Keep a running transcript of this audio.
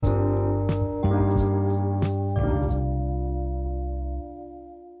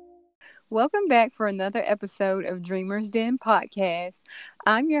Welcome back for another episode of Dreamers Den Podcast.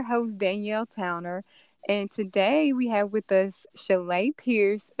 I'm your host, Danielle Towner, and today we have with us Shalay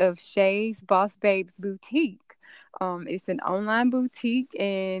Pierce of Shay's Boss Babes Boutique. It's an online boutique,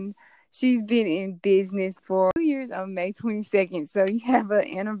 and she's been in business for 2 years on May 22nd. So you have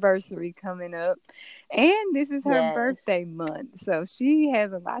an anniversary coming up, and this is her Yes. birthday month. So she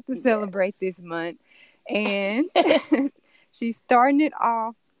has a lot to celebrate Yes. this month, and she's starting it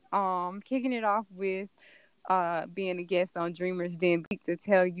off kicking it off with being a guest on Dreamers Den to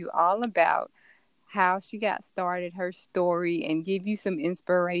tell you all about how she got started, her story, and give you some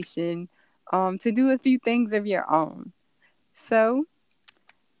inspiration to do a few things of your own. So,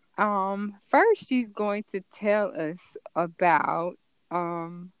 first, she's going to tell us about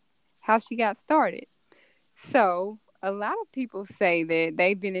how she got started. So, a lot of people say that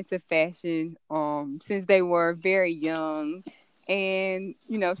they've been into fashion since they were very young. And,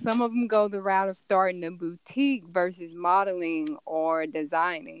 some of them go the route of starting a boutique versus modeling or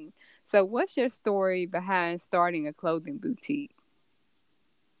designing. So, what's your story behind starting a clothing boutique?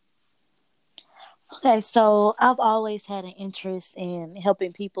 Okay, so I've always had an interest in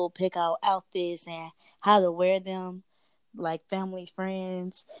helping people pick out outfits and how to wear them, like family,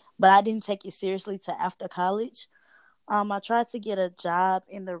 friends, but I didn't take it seriously till after college. I tried to get a job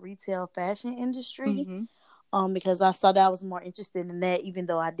in the retail fashion industry, Mm-hmm. because I saw that I was more interested in that, even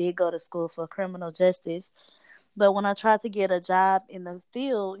though I did go to school for criminal justice. But when I tried to get a job in the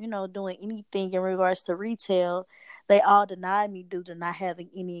field, doing anything in regards to retail, they all denied me due to not having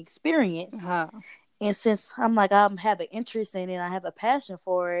any experience. Uh-huh. And since I'm have an interest in it, I have a passion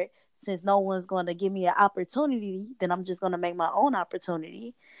for it. Since no one's going to give me an opportunity, then I'm just going to make my own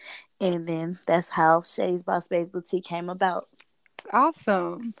opportunity. And then that's how Shay's Boss Babes Boutique came about.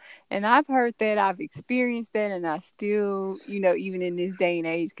 Awesome. And I've heard that, I've experienced that, and I still, even in this day and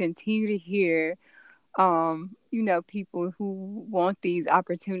age, continue to hear people who want these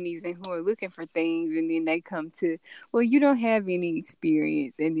opportunities and who are looking for things, and then they come to, well, you don't have any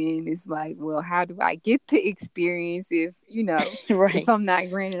experience, and then it's like, well, how do I get the experience if, if Right. I'm not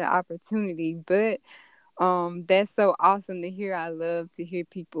granted an opportunity? But that's so awesome to hear. I love to hear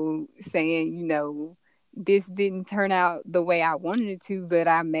people saying, this didn't turn out the way I wanted it to, but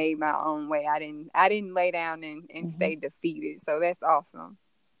I made my own way. I didn't lay down and Mm-hmm. stay defeated. So that's awesome.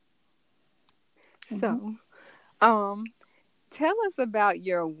 Mm-hmm. So, um, tell us about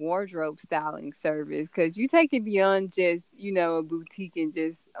your wardrobe styling service, because you take it beyond just, a boutique and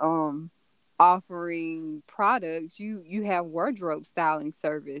just offering products. You have wardrobe styling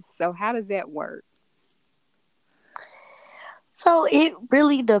service. So how does that work? So it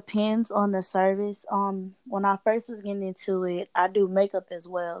really depends on the service. When I first was getting into it, I do makeup as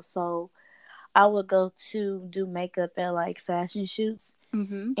well. So I would go to do makeup at like fashion shoots,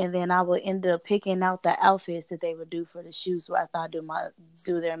 Mm-hmm. and then I would end up picking out the outfits that they would do for the shoots where I thought I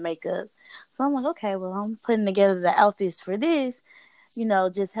do their makeup. So I'm like, okay, well, I'm putting together the outfits for this,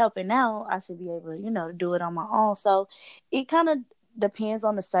 just helping out. I should be able, to do it on my own. So it kind of depends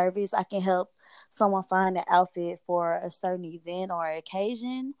on the service. I can help someone find an outfit for a certain event or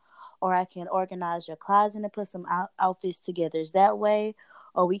occasion, or I can organize your closet and put some outfits together that way.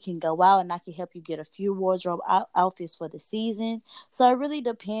 Or we can go out and I can help you get a few wardrobe outfits for the season. So it really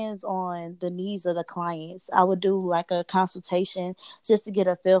depends on the needs of the clients. I would do like a consultation just to get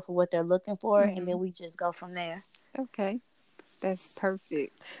a feel for what they're looking for, and Mm-hmm. then we just go from there. Okay. That's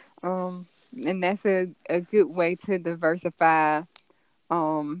perfect. Um, and that's a good way to diversify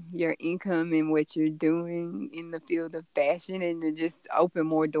your income and what you're doing in the field of fashion, and to just open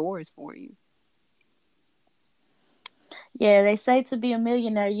more doors for you. Yeah, they say to be a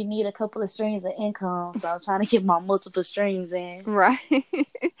millionaire, you need a couple of streams of income. So I was trying to get my multiple streams in. Right.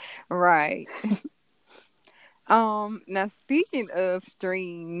 Right. Now speaking of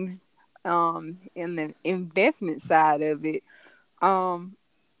streams, and the investment side of it, um,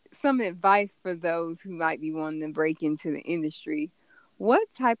 some advice for those who might be wanting to break into the industry. What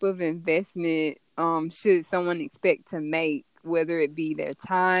type of investment should someone expect to make, whether it be their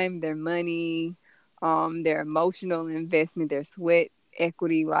time, their money, their emotional investment, their sweat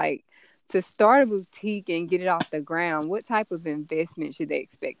equity, like to start a boutique and get it off the ground? What type of investment should they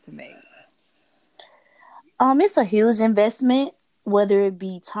expect to make? It's a huge investment, whether it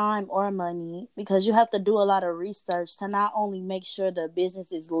be time or money, because you have to do a lot of research to not only make sure the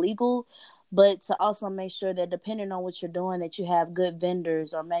business is legal, but to also make sure that depending on what you're doing, that you have good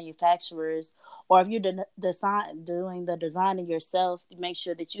vendors or manufacturers, or if you're doing the designing yourself, to make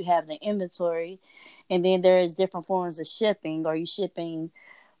sure that you have the inventory, and then there is different forms of shipping. Are you shipping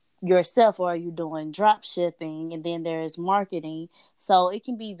yourself, or are you doing drop shipping? And then there's marketing. So it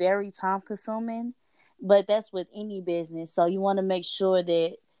can be very time consuming, but that's with any business. So you want to make sure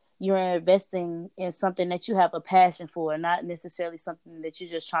that you're investing in something that you have a passion for, not necessarily something that you're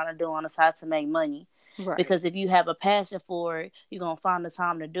just trying to do on the side to make money. Right. Because if you have a passion for it, you're going to find the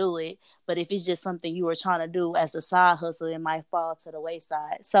time to do it. But if it's just something you were trying to do as a side hustle, it might fall to the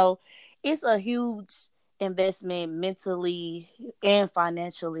wayside. So it's a huge investment mentally and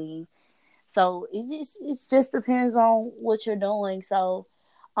financially. So it just depends on what you're doing. So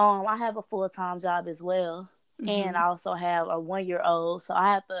I have a full-time job as well, and Mm-hmm. I also have a 1-year-old. So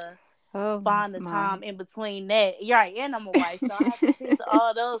I have to Oh find the my. time in between that. Yeah, right, and I'm a wife, so I have to tend to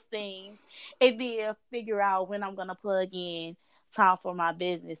all those things and then figure out when I'm gonna plug in time for my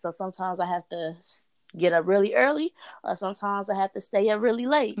business. So sometimes I have to get up really early, or sometimes I have to stay up really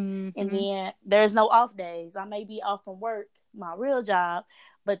late. And Mm-hmm. then there's no off days. I may be off from work, my real job,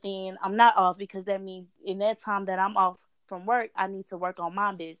 but then I'm not off because that means in that time that I'm off from work, I need to work on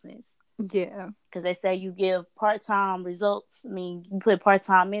my business. Yeah. Because they say you give part-time results. I mean, you put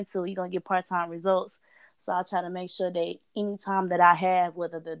part-time into it, you're going to get part-time results. So I try to make sure that any time that I have,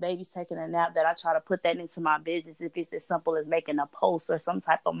 whether the baby's taking a nap, that I try to put that into my business, if it's as simple as making a post or some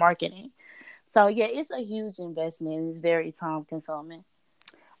type of marketing. So yeah, it's a huge investment. It's very time consuming.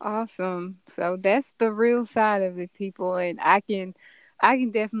 Awesome. So that's the real side of it, people, and I can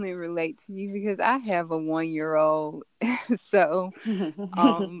definitely relate to you because I have a 1 year old. So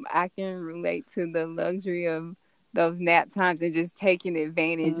I can relate to the luxury of those nap times and just taking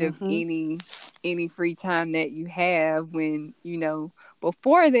advantage of Mhm. any free time that you have when,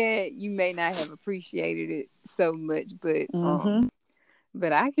 before that you may not have appreciated it so much, Mhm.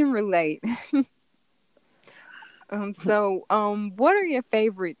 but I can relate. What are your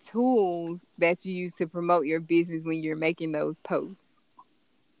favorite tools that you use to promote your business when you're making those posts?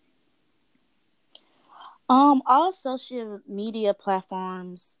 All social media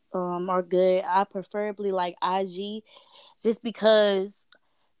platforms are good. I preferably like IG, just because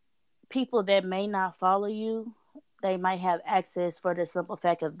people that may not follow you, they might have access for the simple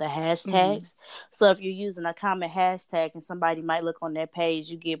fact of the Mm-hmm. hashtags. So if you're using a common hashtag and somebody might look on that page,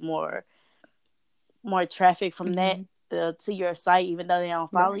 you get more traffic from that Mm-hmm. to your site, even though they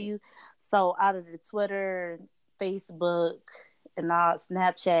don't follow Right. you. So out of the Twitter, Facebook, and now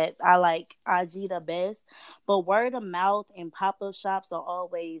Snapchat, I like IG the best. But word of mouth and pop up shops are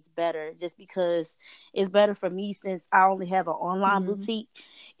always better, just because it's better for me since I only have an online Mm-hmm. boutique.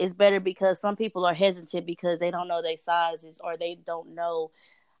 It's better because some people are hesitant because they don't know their sizes, or they don't know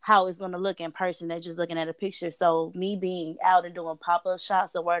how it's going to look in person. They're just looking at a picture. So me being out and doing pop up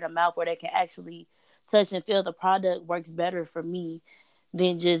shops or word of mouth where they can actually touch and feel the product works better for me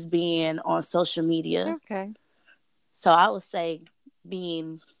than just being on social media. Okay. So I would say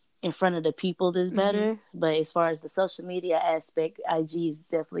being in front of the people is Mm-hmm. better. But as far as the social media aspect, IG is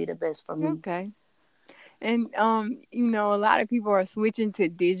definitely the best for me. Okay. And a lot of people are switching to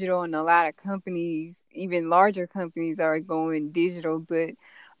digital, and a lot of companies, even larger companies, are going digital. But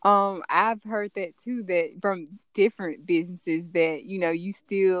I've heard that too, that from different businesses, that you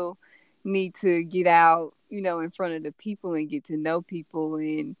still need to get out, in front of the people and get to know people,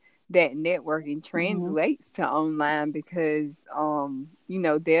 and that networking Mm-hmm. translates to online because they'll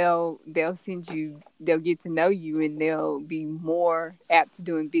get to know you, and they'll be more apt to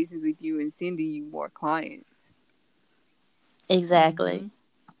doing business with you and sending you more clients. Exactly. Hmm.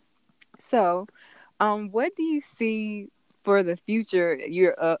 So, what do you see for the future?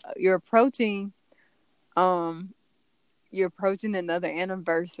 Um you're approaching another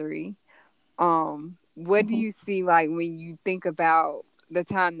anniversary. What do Mm-hmm. you see, like, when you think about the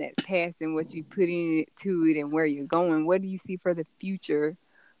time that's passed and what you put into it and where you're going? What do you see for the future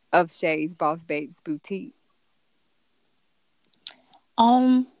of Shay's Boss Babes Boutique?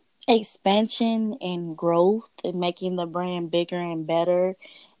 Um, Expansion and growth and making the brand bigger and better,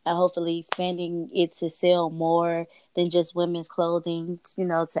 and hopefully expanding it to sell more than just women's clothing.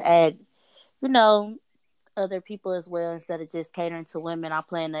 To add, you know, other people as well instead of just catering to women. I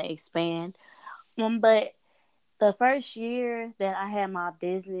plan to expand. But the first year that I had my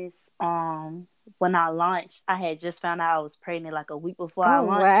business, when I launched, I had just found out I was pregnant like a week before I Oh,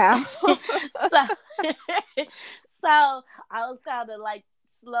 launched. wow. so, so I was kind of like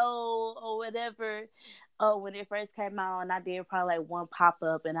slow or whatever. When it first came out, and I did probably like one pop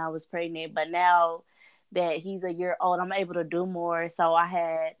up, and I was pregnant. But now that he's a year old, I'm able to do more. So I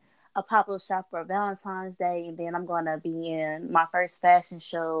had a pop up shop for Valentine's Day, and then I'm gonna be in my first fashion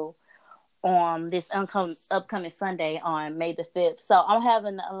show on this upcoming Sunday on May the 5th. So I'm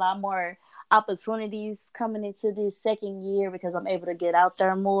having a lot more opportunities coming into this second year because I'm able to get out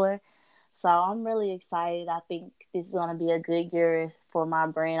there more. So I'm really excited. I think this is going to be a good year for my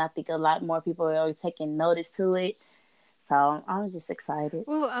brand. I think a lot more people are taking notice to it. So I'm just excited.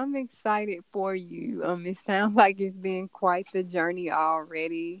 Well, I'm excited for you. It sounds like it's been quite the journey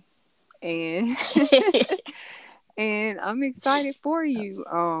already, and and I'm excited for you.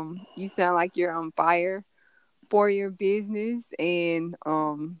 You sound like you're on fire for your business, and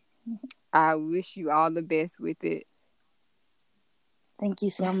I wish you all the best with it. Thank you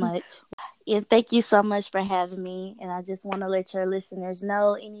so much. Yeah, thank you so much for having me. And I just want to let your listeners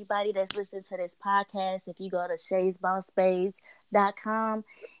know, anybody that's listening to this podcast, if you go to shadesbossbays.com,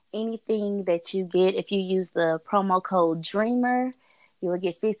 anything that you get, if you use the promo code DREAMER, you will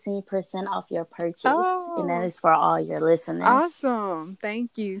get 15% off your purchase. And that Oh, is for all your listeners. awesome!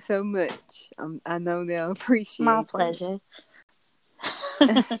 Thank you so much. I know they'll My appreciate pleasure.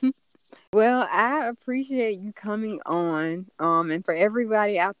 that. Well, I appreciate you coming on. And for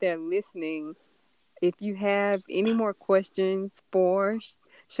everybody out there listening, if you have any more questions for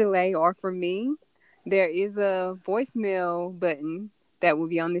Shalay or for me, there is a voicemail button that will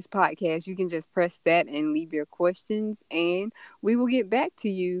be on this podcast. You can just press that and leave your questions, and we will get back to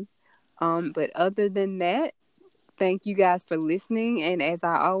you. But other than that, thank you guys for listening. And as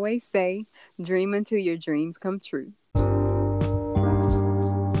I always say, dream until your dreams come true.